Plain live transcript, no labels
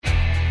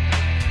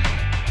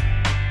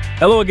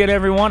Hello again,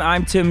 everyone.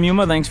 I'm Tim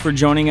Muma. Thanks for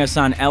joining us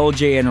on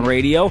LJN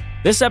Radio.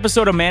 This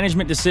episode of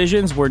Management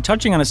Decisions, we're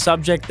touching on a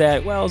subject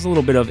that, is a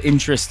little bit of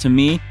interest to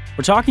me.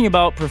 We're talking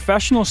about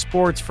professional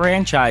sports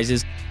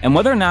franchises and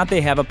whether or not they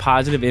have a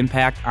positive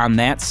impact on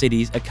that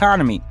city's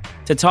economy.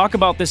 To talk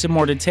about this in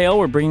more detail,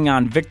 we're bringing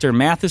on Victor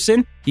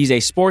Matheson. He's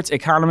a sports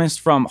economist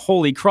from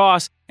Holy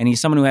Cross, and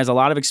he's someone who has a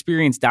lot of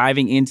experience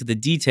diving into the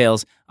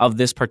details of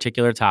this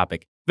particular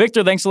topic.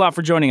 Victor, thanks a lot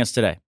for joining us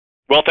today.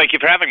 Well, thank you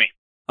for having me.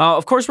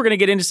 Of course, we're going to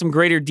get into some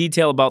greater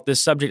detail about this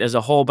subject as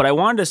a whole, but I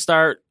wanted to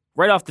start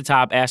right off the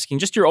top asking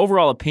just your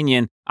overall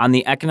opinion on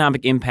the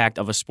economic impact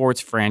of a sports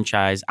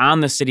franchise on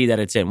the city that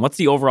it's in. What's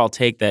the overall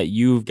take that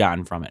you've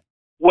gotten from it?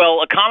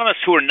 Well, economists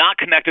who are not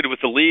connected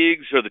with the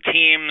leagues or the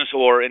teams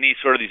or any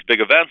sort of these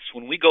big events,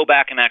 when we go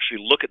back and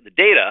actually look at the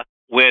data,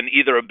 when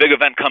either a big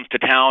event comes to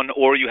town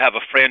or you have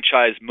a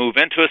franchise move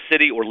into a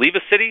city or leave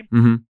a city,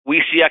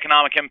 we see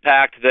economic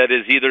impact that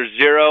is either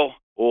zero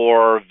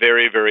or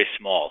very, very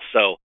small.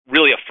 So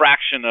really a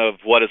fraction of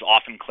what is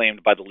often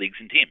claimed by the leagues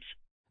and teams.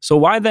 So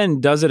why then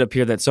does it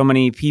appear that so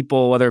many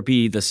people, whether it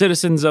be the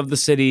citizens of the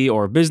city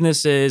or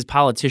businesses,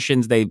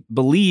 politicians, they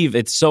believe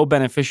it's so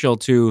beneficial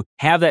to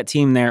have that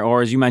team there,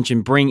 or as you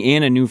mentioned, bring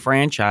in a new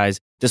franchise?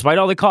 Despite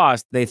all the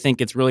cost, they think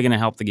it's really going to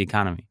help the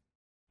economy.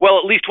 Well,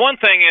 at least one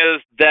thing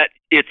is that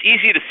it's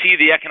easy to see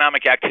the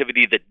economic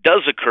activity that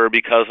does occur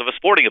because of a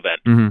sporting event.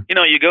 You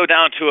know, you go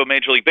down to a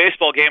Major League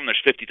Baseball game,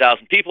 there's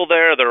 50,000 people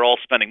there, they're all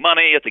spending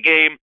money at the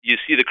game, you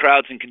see the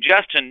crowds in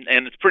congestion,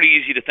 and it's pretty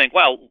easy to think,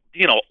 well,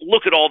 you know,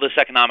 look at all this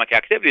economic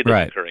activity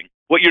that's occurring.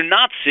 What you're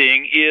not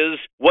seeing is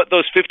what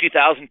those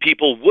 50,000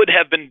 people would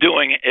have been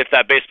doing if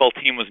that baseball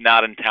team was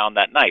not in town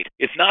that night.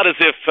 It's not as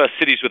if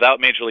cities without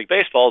Major League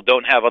Baseball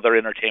don't have other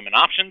entertainment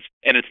options,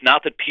 and it's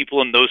not that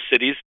people in those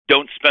cities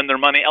don't spend their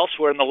money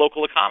elsewhere in the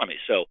local economy.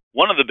 So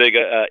one of the big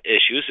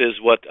issues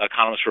is what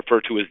economists refer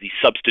to as the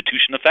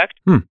substitution effect.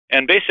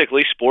 And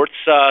basically, sports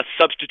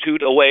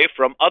substitute away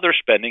from other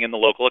spending in the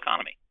local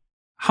economy.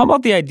 How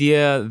about the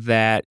idea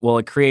that,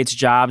 it creates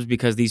jobs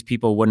because these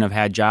people wouldn't have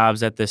had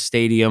jobs at the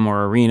stadium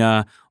or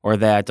arena, or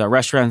that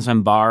restaurants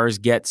and bars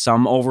get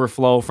some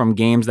overflow from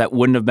games that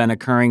wouldn't have been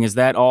occurring? Is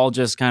that all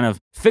just kind of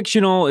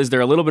fictional? Is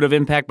there a little bit of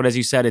impact, but as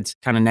you said, it's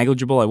kind of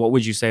negligible? What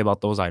would you say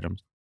about those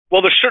items?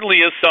 Well, there certainly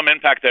is some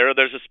impact there.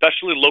 There's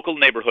especially local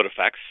neighborhood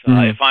effects.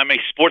 If I'm a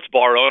sports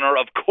bar owner,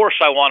 of course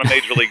I want a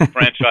Major League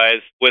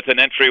franchise with an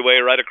entryway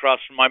right across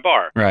from my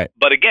bar.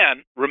 But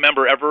again,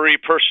 remember, every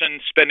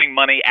person spending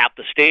money at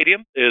the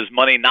stadium is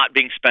money not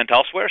being spent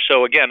elsewhere.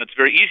 So again, it's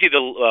very easy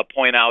to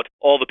point out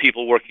all the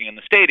people working in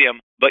the stadium,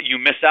 but you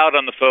miss out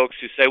on the folks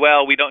who say,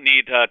 well, we don't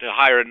need to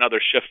hire another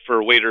shift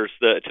for waiters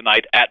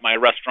tonight at my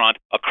restaurant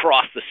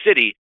across the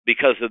city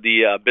because of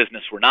the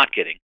business we're not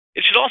getting.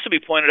 It should also be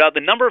pointed out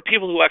the number of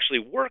people who actually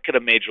work at a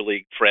Major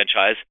League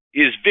franchise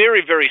is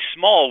very, very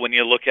small when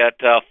you look at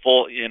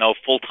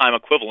full-time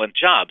equivalent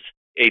jobs.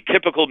 A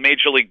typical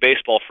Major League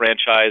Baseball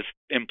franchise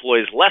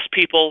employs less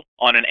people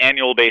on an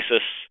annual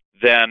basis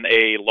than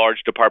a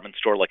large department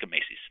store like a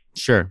Macy's.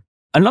 Sure.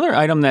 Another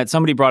item that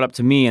somebody brought up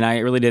to me, and I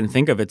really didn't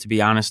think of it, to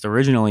be honest,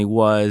 originally,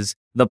 was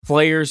the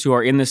players who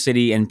are in the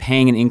city and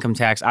paying an income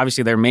tax.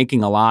 Obviously, they're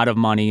making a lot of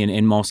money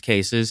in most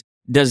cases.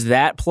 Does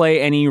that play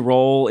any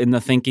role in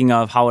the thinking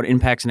of how it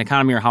impacts an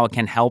economy or how it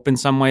can help in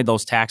some way,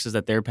 those taxes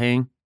that they're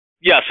paying?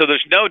 Yeah, so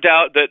there's no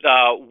doubt that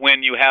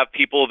when you have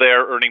people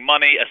there earning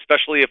money,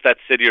 especially if that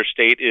city or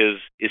state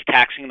is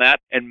taxing that,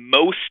 and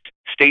most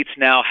states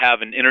now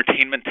have an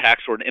entertainment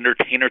tax or an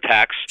entertainer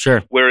tax,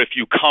 where if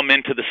you come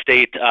into the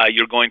state,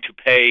 you're going to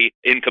pay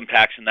income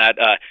tax in that.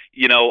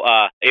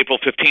 April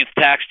 15th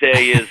tax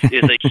day is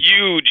a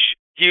huge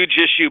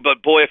issue,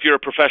 but boy, if you're a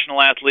professional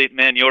athlete,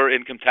 man, your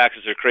income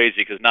taxes are crazy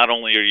because not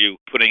only are you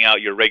putting out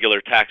your regular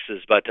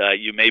taxes, but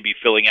you may be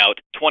filling out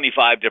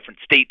 25 different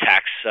state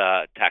tax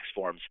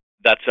forms.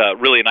 That's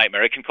really a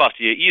nightmare. It can cost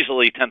you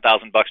easily $10,000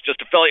 just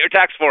to fill out your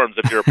tax forms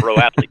if you're a pro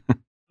athlete.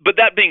 But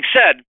that being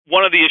said,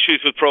 one of the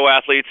issues with pro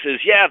athletes is,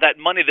 that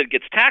money that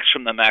gets taxed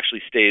from them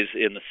actually stays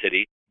in the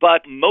city.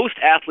 But most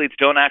athletes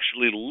don't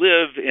actually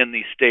live in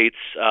the states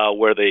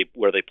where they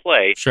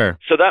play.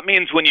 So that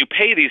means when you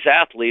pay these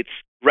athletes,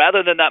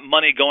 rather than that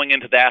money going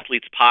into the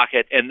athlete's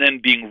pocket and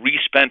then being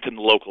respent in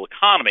the local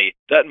economy,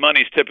 that money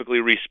is typically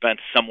respent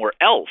somewhere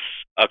else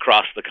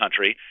across the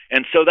country.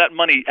 And so that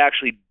money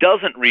actually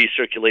doesn't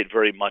recirculate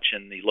very much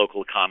in the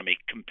local economy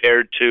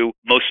compared to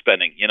most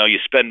spending. You know, you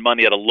spend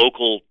money at a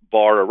local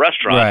bar or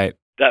restaurant.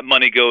 That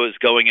money is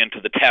going into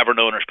the tavern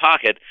owner's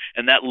pocket,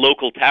 and that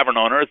local tavern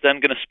owner is then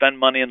going to spend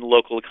money in the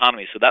local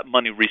economy. So that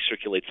money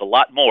recirculates a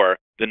lot more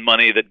than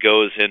money that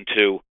goes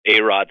into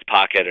A-Rod's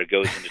pocket or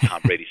goes into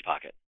Tom Brady's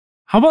pocket.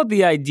 How about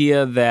the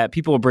idea that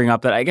people will bring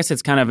up that I guess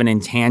it's kind of an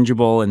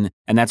intangible and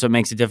that's what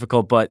makes it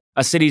difficult, but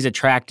a city's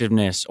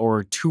attractiveness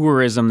or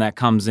tourism that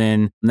comes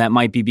in that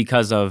might be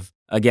because of,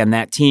 again,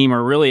 that team,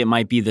 or really it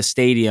might be the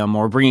stadium,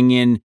 or bringing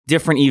in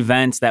different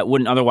events that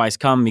wouldn't otherwise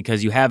come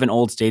because you have an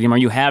old stadium or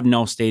you have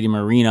no stadium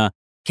arena.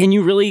 Can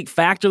you really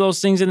factor those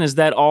things in? Is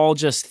that all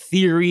just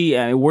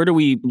theory? Where do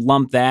we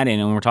lump that in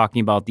when we're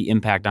talking about the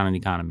impact on an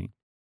economy?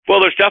 Well,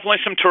 there's definitely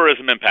some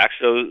tourism impacts,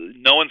 so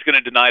no one's going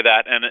to deny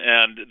that,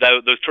 and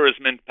those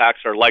tourism impacts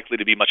are likely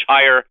to be much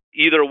higher.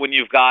 Either when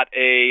you've got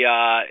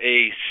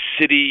a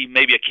city,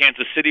 maybe a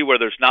Kansas City, where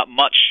there's not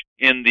much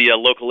in the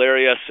local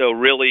area. So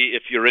really,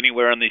 if you're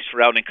anywhere in the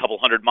surrounding couple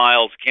hundred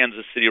miles,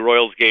 Kansas City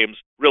Royals games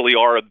really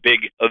are a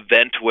big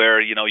event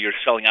where, you're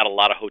selling out a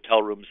lot of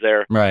hotel rooms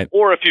there. Right.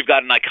 Or if you've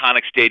got an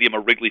iconic stadium, a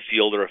Wrigley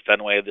Field or a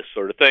Fenway, this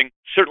sort of thing.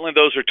 Certainly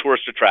those are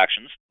tourist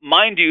attractions.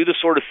 Mind you, the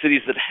sort of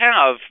cities that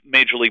have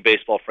Major League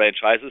Baseball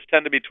franchises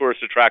tend to be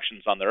tourist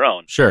attractions on their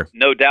own. Sure.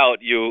 No doubt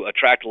you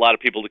attract a lot of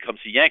people to come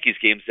see Yankees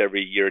games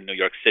every year in New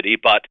York City,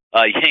 but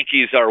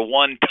Yankees are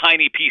one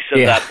tiny piece of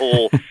that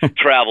whole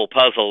travel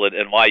puzzle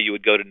and why you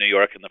would go to New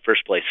York in the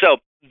first place. So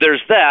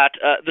there's that.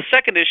 The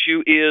second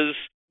issue is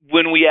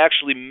when we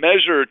actually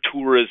measure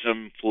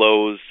tourism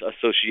flows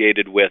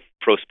associated with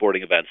pro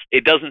sporting events,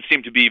 it doesn't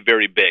seem to be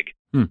very big.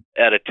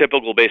 At a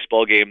typical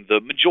baseball game,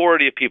 the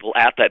majority of people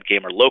at that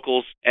game are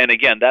locals. And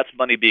again, that's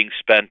money being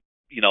spent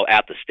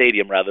at the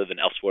stadium rather than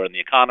elsewhere in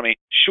the economy.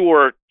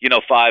 Sure,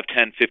 5,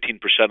 10,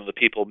 15% of the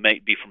people may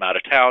be from out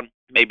of town,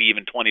 maybe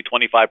even 20,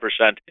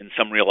 25% in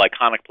some real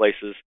iconic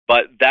places,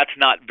 but that's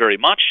not very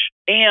much.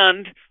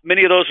 And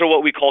many of those are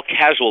what we call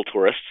casual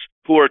tourists,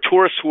 who are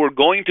tourists who are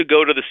going to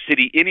go to the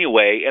city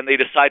anyway, and they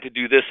decide to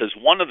do this as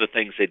one of the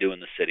things they do in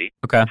the city.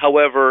 Okay.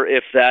 However,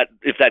 if that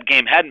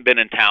game hadn't been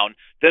in town,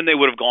 then they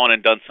would have gone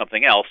and done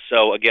something else.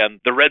 So again,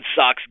 the Red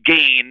Sox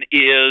gain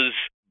is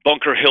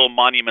Bunker Hill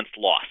Monument's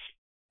loss.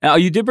 Now,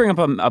 you did bring up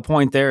a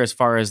point there as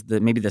far as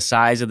maybe the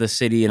size of the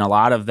city, and a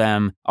lot of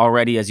them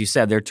already, as you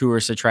said, they're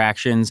tourist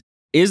attractions.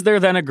 Is there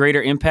then a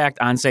greater impact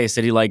on, say, a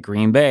city like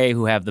Green Bay,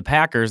 who have the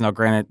Packers? Now,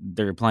 granted,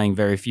 they're playing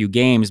very few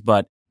games,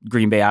 but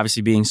Green Bay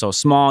obviously being so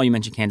small, you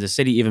mentioned Kansas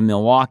City, even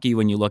Milwaukee,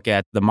 when you look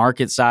at the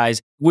market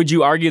size. Would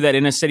you argue that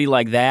in a city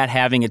like that,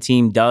 having a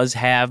team does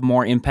have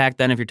more impact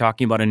than if you're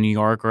talking about in New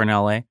York or in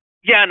LA?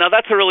 Yeah, no,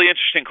 that's a really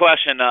interesting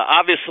question.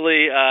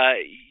 Obviously,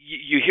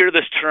 you hear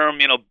this term,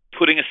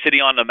 putting a city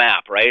on the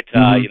map, right?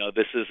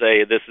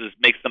 This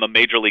makes them a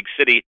major league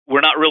city.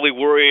 We're not really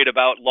worried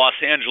about Los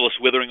Angeles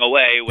withering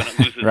away when it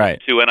loses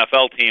to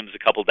NFL teams a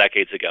couple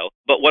decades ago.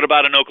 But what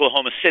about an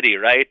Oklahoma City,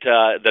 right?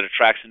 That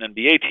attracts an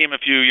NBA team a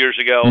few years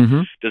ago.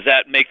 Does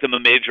that make them a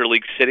major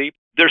league city?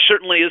 There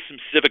certainly is some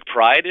civic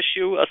pride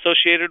issue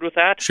associated with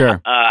that.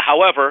 Sure.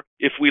 However,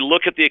 if we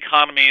look at the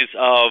economies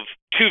of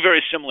two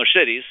very similar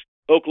cities,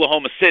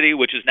 Oklahoma City,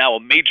 which is now a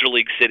major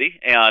league city,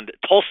 and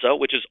Tulsa,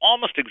 which is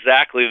almost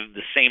exactly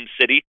the same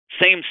city,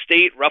 same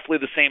state, roughly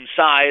the same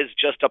size,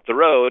 just up the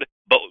road,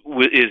 but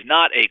is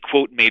not a,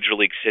 quote, major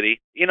league city.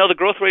 The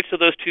growth rates of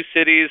those two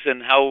cities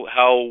and how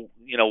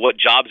what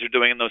jobs are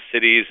doing in those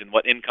cities and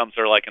what incomes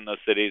are like in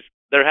those cities,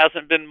 there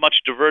hasn't been much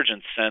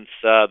divergence since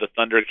the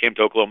Thunder came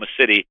to Oklahoma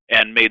City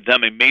and made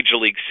them a major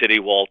league city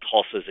while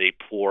Tulsa's a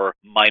poor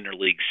minor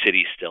league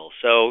city still.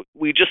 So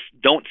we just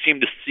don't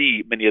seem to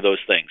see many of those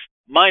things.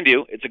 Mind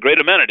you, it's a great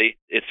amenity.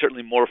 It's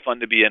certainly more fun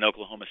to be an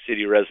Oklahoma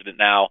City resident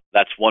now.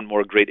 That's one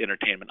more great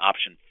entertainment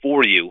option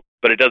for you,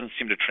 but it doesn't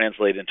seem to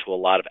translate into a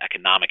lot of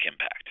economic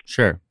impact.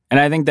 Sure. And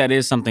I think that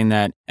is something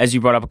that, as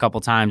you brought up a couple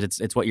times,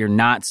 it's what you're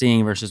not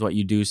seeing versus what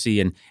you do see,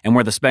 and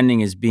where the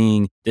spending is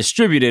being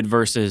distributed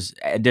versus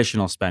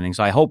additional spending.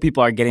 So I hope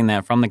people are getting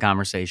that from the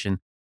conversation.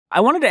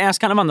 I wanted to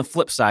ask kind of on the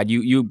flip side,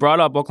 you brought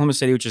up Oklahoma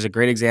City, which is a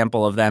great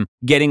example of them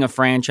getting a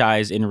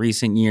franchise in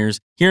recent years.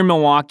 Here in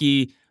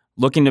Milwaukee,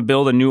 looking to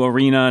build a new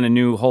arena and a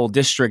new whole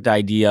district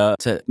idea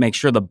to make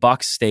sure the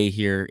Bucks stay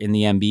here in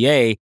the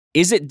NBA.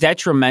 Is it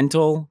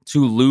detrimental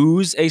to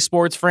lose a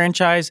sports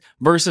franchise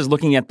versus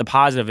looking at the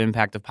positive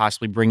impact of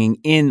possibly bringing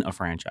in a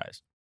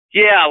franchise?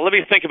 Yeah, let me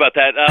think about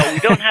that. We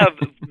don't have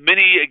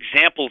many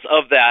examples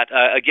of that.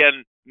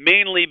 Again,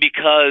 mainly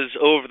because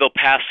over the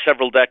past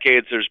several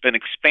decades, there's been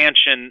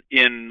expansion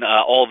in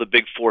all the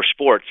big four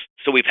sports.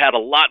 So we've had a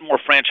lot more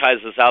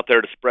franchises out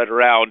there to spread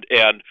around.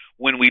 And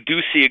when we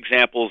do see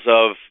examples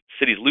of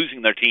cities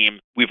losing their team,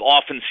 we've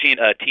often seen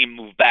a team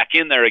move back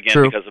in there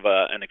again because of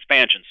an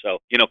expansion. So,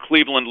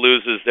 Cleveland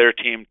loses their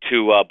team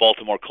to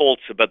Baltimore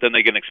Colts, but then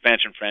they get an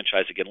expansion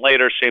franchise again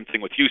later. Same thing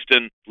with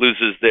Houston,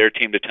 loses their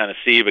team to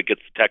Tennessee, but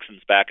gets the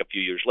Texans back a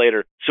few years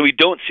later. So we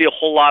don't see a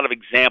whole lot of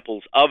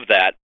examples of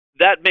that.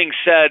 That being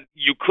said,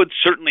 you could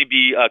certainly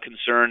be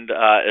concerned,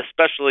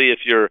 especially if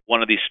you're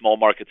one of these small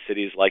market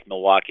cities like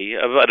Milwaukee,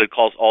 but it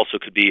also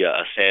could be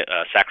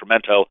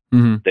Sacramento.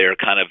 They're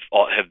kind of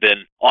have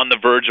been on the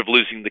verge of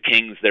losing the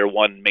Kings, their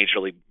one major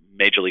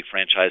league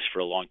franchise for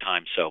a long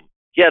time. So,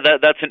 yeah,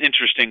 that's an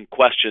interesting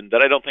question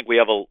that I don't think we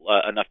have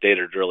enough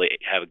data to really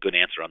have a good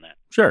answer on that.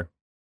 Sure.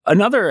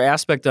 Another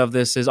aspect of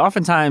this is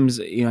oftentimes,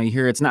 you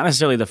hear it's not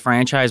necessarily the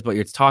franchise, but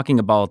you're talking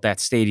about that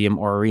stadium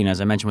or arena. As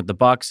I mentioned with the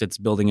Bucks, it's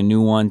building a new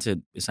one to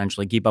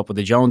essentially keep up with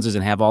the Joneses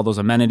and have all those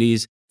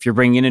amenities. If you're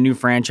bringing in a new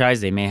franchise,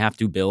 they may have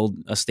to build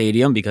a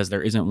stadium because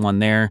there isn't one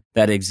there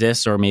that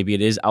exists, or maybe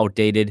it is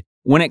outdated.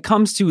 When it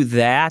comes to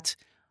that,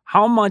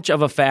 how much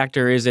of a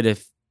factor is it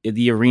if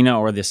the arena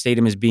or the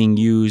stadium is being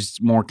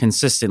used more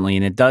consistently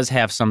and it does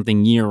have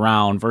something year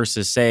round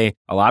versus, say,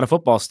 a lot of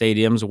football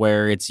stadiums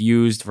where it's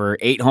used for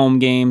 8 home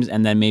games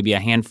and then maybe a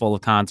handful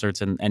of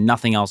concerts and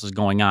nothing else is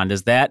going on.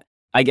 Does that,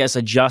 I guess,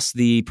 adjust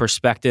the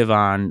perspective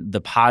on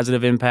the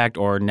positive impact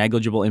or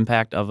negligible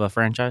impact of a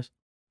franchise?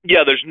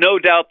 Yeah, there's no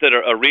doubt that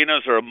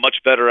arenas are a much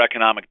better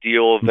economic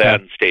deal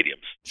than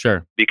stadiums.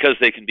 Sure. Because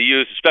they can be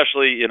used,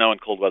 especially, in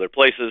cold weather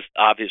places.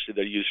 Obviously,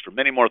 they're used for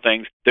many more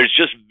things. There's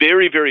just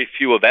very, very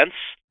few events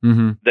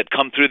that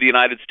come through the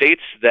United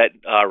States that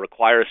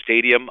require a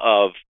stadium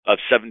of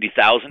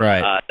 70,000.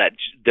 Right. That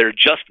there are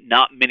just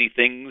not many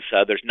things.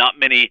 There's not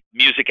many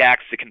music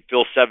acts that can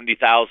fill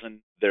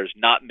 70,000. There's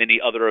not many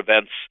other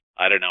events,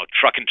 I don't know,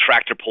 truck and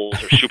tractor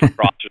pulls or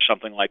supercross or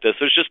something like this.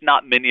 There's just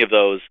not many of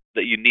those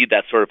that you need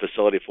that sort of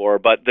facility for,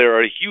 but there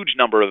are a huge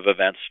number of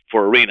events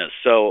for arenas.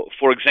 So,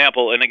 for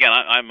example, and again,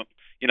 I'm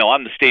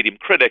the stadium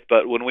critic,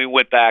 but when we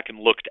went back and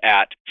looked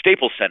at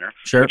Staples Center,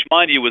 which,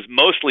 mind you, was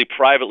mostly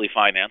privately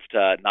financed,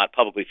 not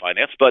publicly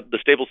financed, but the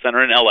Staples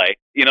Center in L.A.,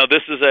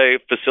 this is a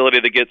facility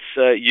that gets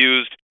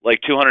used like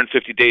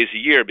 250 days a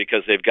year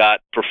because they've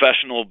got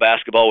professional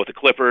basketball with the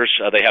Clippers.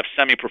 They have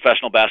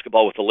semi-professional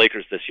basketball with the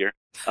Lakers this year.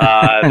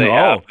 They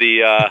have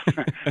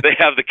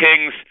the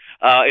Kings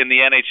in the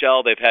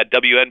NHL. They've had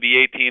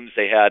WNBA teams.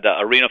 They had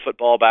arena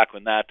football back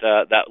when that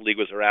league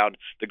was around.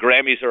 The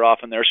Grammys are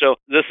often there. So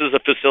this is a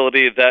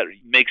facility that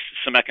makes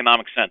some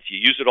economic sense. You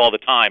use it all the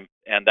time,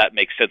 and that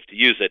makes sense to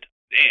use it.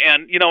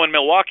 And, in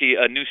Milwaukee,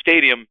 a new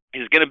stadium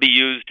is going to be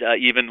used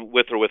even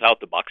with or without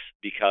the Bucks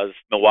because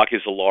Milwaukee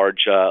is a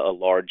large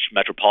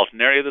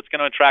metropolitan area that's going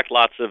to attract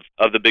lots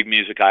of the big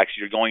music acts.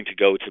 You're going to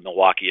go to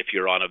Milwaukee if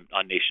you're on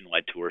a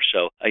nationwide tour.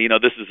 So,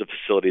 this is a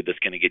facility that's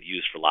going to get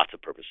used for lots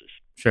of purposes.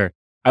 Sure.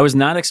 I was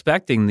not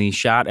expecting the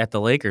shot at the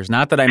Lakers.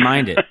 Not that I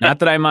mind it. Not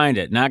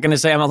going to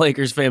say I'm a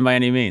Lakers fan by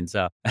any means.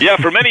 So. Yeah,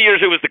 for many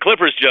years it was the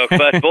Clippers joke,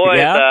 but boy,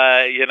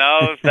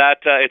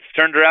 it's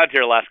turned around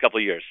here the last couple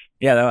of years.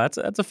 Yeah,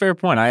 that's a fair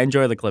point. I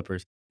enjoy the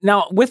Clippers.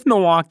 Now, with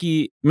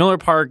Milwaukee, Miller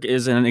Park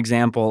is an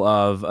example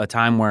of a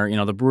time where,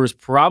 the Brewers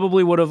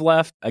probably would have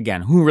left.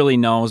 Again, who really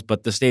knows?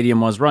 But the stadium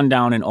was run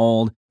down and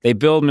old. They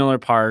built Miller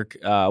Park.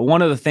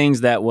 One of the things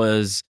that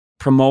was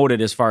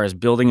promoted as far as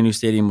building a new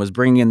stadium was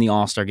bringing in the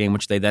All-Star game,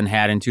 which they then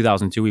had in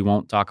 2002. We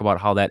won't talk about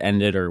how that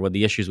ended or what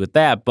the issues with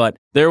that, but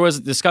there was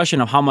a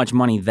discussion of how much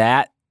money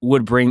that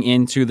would bring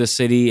into the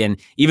city. And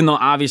even though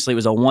obviously it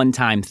was a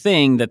one-time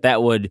thing,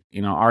 that would,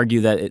 argue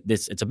that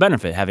it's a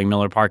benefit having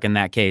Miller Park in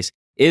that case.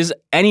 Is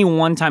any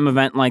one-time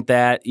event like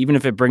that, even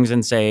if it brings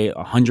in, say,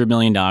 $100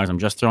 million, I'm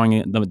just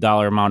throwing the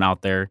dollar amount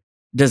out there,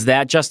 does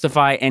that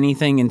justify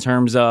anything in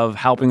terms of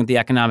helping with the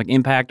economic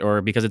impact,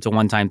 or because it's a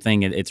one-time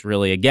thing, it's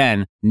really,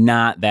 again,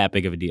 not that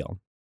big of a deal?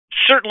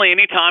 Certainly,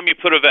 anytime you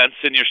put events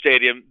in your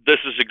stadium, this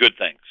is a good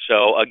thing.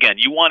 So, again,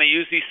 you want to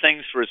use these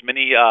things for as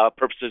many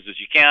purposes as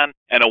you can,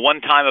 and a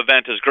one-time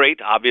event is great.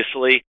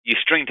 Obviously, you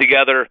string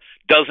together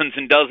dozens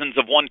and dozens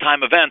of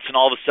one-time events, and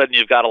all of a sudden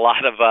you've got a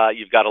lot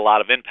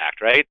of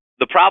impact, right?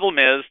 The problem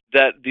is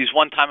that these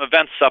one-time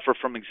events suffer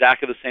from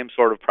exactly the same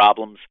sort of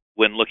problems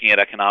when looking at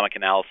economic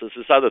analysis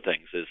as other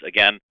things. Is,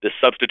 again, this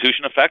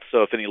substitution effect.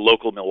 So if any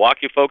local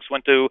Milwaukee folks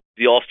went to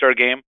the All-Star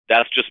game,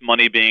 that's just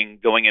money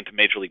going into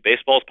Major League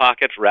Baseball's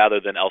pockets rather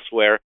than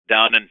elsewhere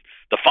down in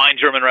the fine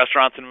German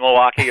restaurants in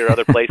Milwaukee or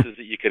other places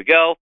that you could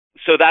go.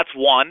 So that's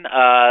one.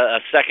 A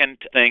second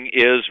thing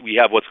is we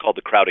have what's called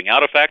the crowding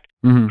out effect.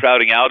 Mm-hmm.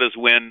 Crowding out is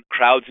when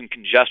crowds and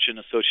congestion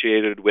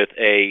associated with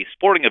a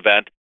sporting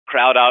event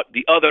crowd out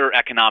the other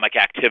economic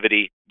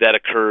activity that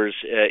occurs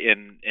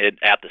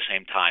at the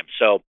same time.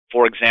 So,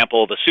 for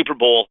example, the Super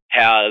Bowl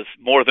has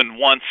more than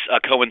once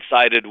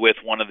coincided with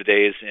one of the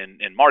days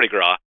in Mardi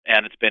Gras,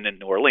 and it's been in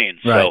New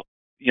Orleans. Right. So,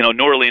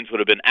 New Orleans would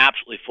have been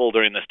absolutely full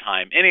during this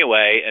time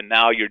anyway, and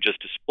now you're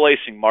just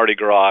displacing Mardi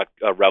Gras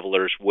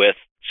revelers with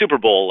Super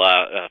Bowl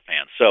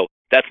fans. So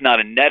that's not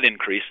a net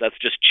increase. That's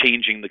just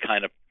changing the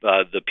kind of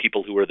the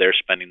people who are there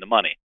spending the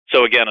money.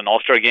 So again, an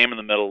All-Star game in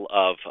the middle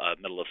of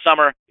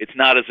summer. It's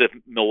not as if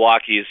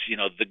Milwaukee is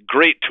the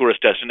great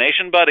tourist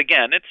destination, but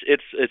again,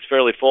 it's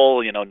fairly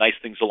full. Nice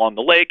things along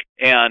the lake,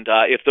 and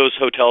if those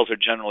hotels are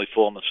generally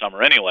full in the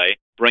summer anyway,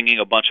 bringing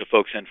a bunch of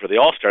folks in for the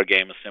All-Star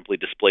game is simply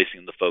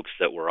displacing the folks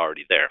that were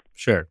already there.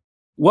 Sure.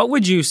 What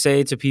would you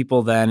say to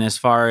people then as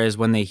far as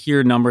when they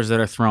hear numbers that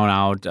are thrown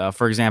out?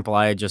 For example,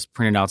 I had just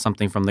printed out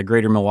something from the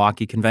Greater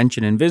Milwaukee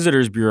Convention and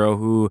Visitors Bureau,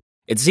 who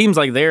it seems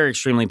like they're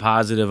extremely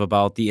positive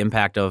about the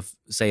impact of,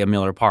 say, a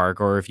Miller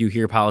Park, or if you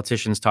hear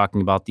politicians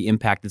talking about the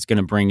impact it's going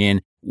to bring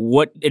in.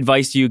 What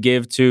advice do you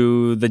give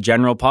to the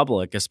general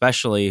public,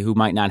 especially who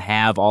might not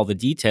have all the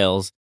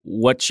details?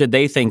 What should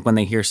they think when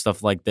they hear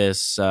stuff like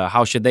this?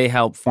 How should they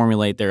help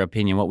formulate their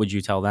opinion? What would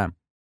you tell them?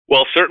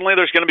 Well, certainly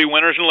there's going to be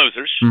winners and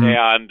losers. Mm-hmm.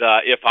 And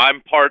if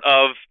I'm part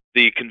of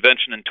the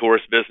convention and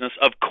tourist business,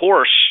 of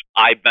course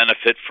I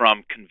benefit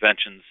from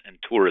conventions and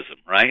tourism,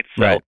 right?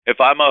 So if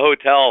I'm a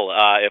hotel,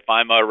 if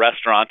I'm a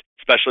restaurant,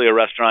 especially a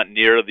restaurant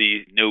near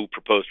the new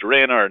proposed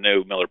arena or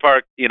new Miller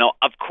Park,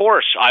 of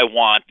course I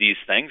want these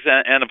things,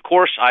 and of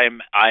course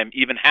I'm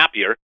even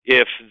happier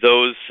if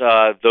those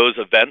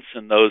events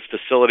and those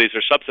facilities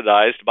are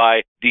subsidized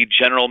by the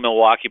general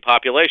Milwaukee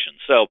population.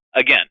 So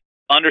again,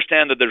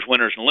 understand that there's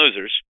winners and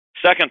losers.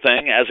 Second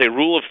thing, as a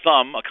rule of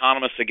thumb,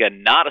 economists,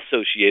 again, not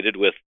associated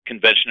with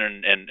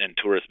convention and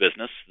tourist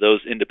business,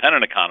 those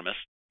independent economists,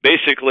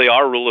 basically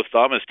our rule of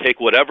thumb is take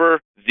whatever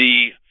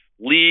the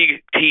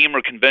league, team,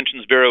 or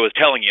conventions bureau is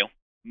telling you,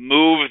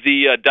 move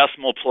the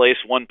decimal place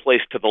one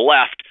place to the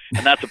left,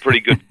 and that's a pretty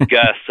good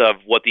guess of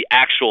what the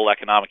actual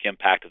economic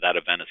impact of that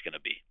event is going to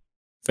be.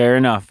 Fair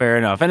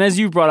enough. And as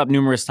you've brought up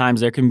numerous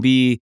times, there can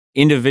be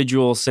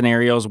individual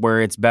scenarios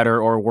where it's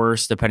better or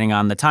worse depending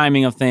on the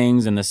timing of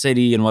things and the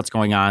city and what's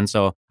going on.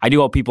 So I do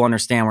hope people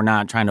understand we're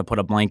not trying to put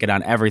a blanket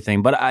on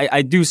everything, but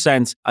I do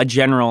sense a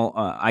general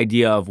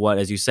idea of what,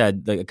 as you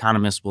said, the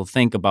economists will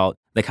think about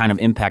the kind of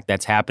impact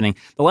that's happening.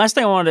 The last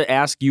thing I wanted to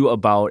ask you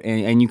about,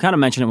 and you kind of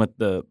mentioned it with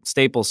the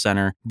Staples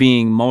Center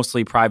being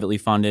mostly privately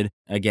funded,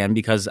 again,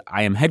 because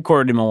I am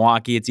headquartered in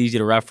Milwaukee, it's easy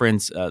to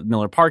reference.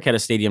 Miller Park had a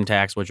stadium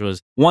tax, which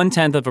was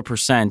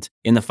 0.1%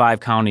 in the 5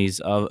 counties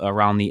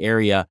around the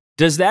area.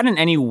 Does that in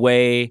any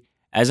way,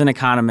 as an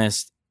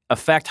economist,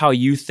 affect how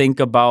you think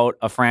about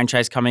a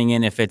franchise coming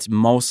in if it's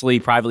mostly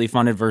privately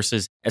funded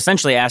versus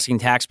essentially asking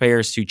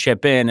taxpayers to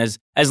chip in as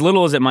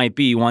little as it might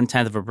be,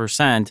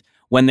 0.1%,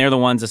 when they're the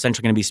ones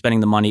essentially going to be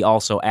spending the money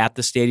also at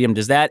the stadium?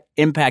 Does that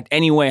impact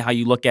any way how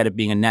you look at it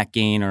being a net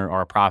gain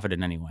or a profit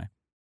in any way?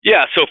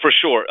 Yeah, so for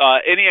sure.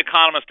 Any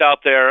economist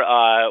out there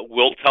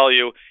will tell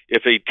you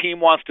if a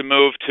team wants to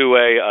move to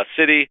a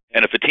city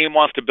and if a team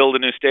wants to build a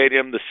new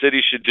stadium, the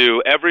city should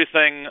do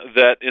everything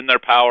that in their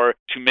power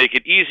to make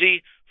it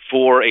easy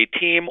for a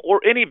team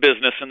or any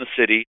business in the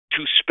city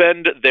to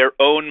spend their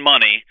own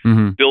money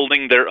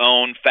building their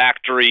own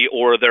factory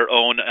or their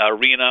own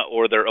arena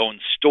or their own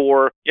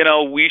store.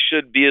 We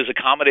should be as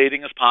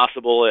accommodating as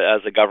possible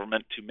as a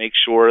government to make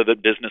sure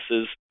that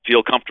businesses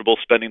feel comfortable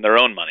spending their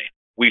own money.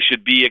 We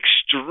should be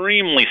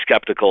extremely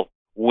skeptical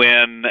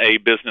when a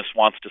business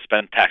wants to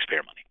spend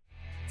taxpayer money.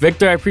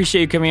 Victor, I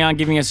appreciate you coming on,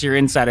 giving us your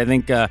insight. I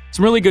think some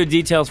really good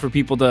details for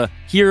people to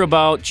hear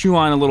about, chew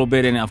on a little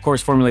bit, and of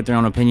course formulate their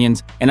own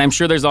opinions. And I'm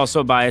sure there's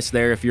also a bias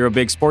there. If you're a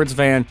big sports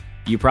fan,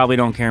 you probably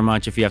don't care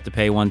much if you have to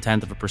pay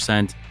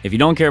 0.1%. If you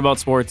don't care about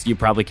sports, you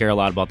probably care a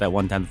lot about that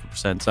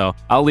 0.1%. So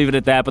I'll leave it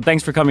at that. But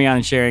thanks for coming on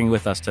and sharing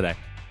with us today.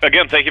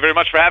 Again, thank you very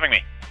much for having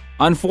me.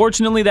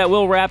 Unfortunately, that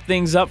will wrap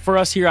things up for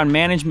us here on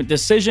Management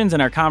Decisions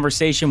and our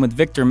conversation with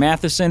Victor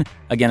Matheson,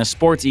 again, a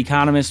sports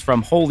economist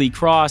from Holy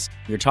Cross.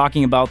 We're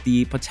talking about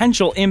the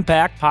potential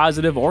impact,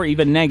 positive or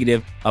even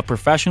negative, of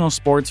professional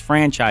sports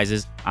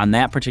franchises on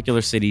that particular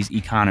city's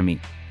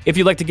economy. If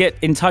you'd like to get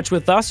in touch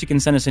with us, you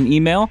can send us an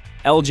email,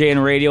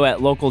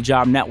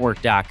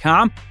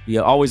 ljnradio@localjobnetwork.com. We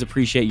always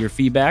appreciate your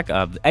feedback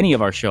of any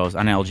of our shows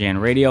on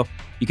LJN Radio.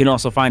 You can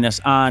also find us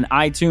on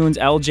iTunes,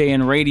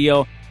 LJN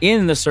Radio,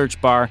 in the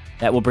search bar.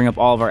 That will bring up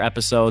all of our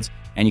episodes.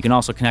 And you can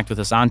also connect with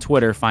us on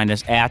Twitter. Find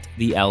us at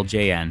the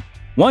LJN.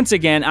 Once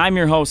again, I'm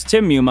your host,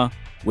 Tim Muma.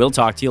 We'll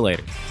talk to you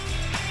later.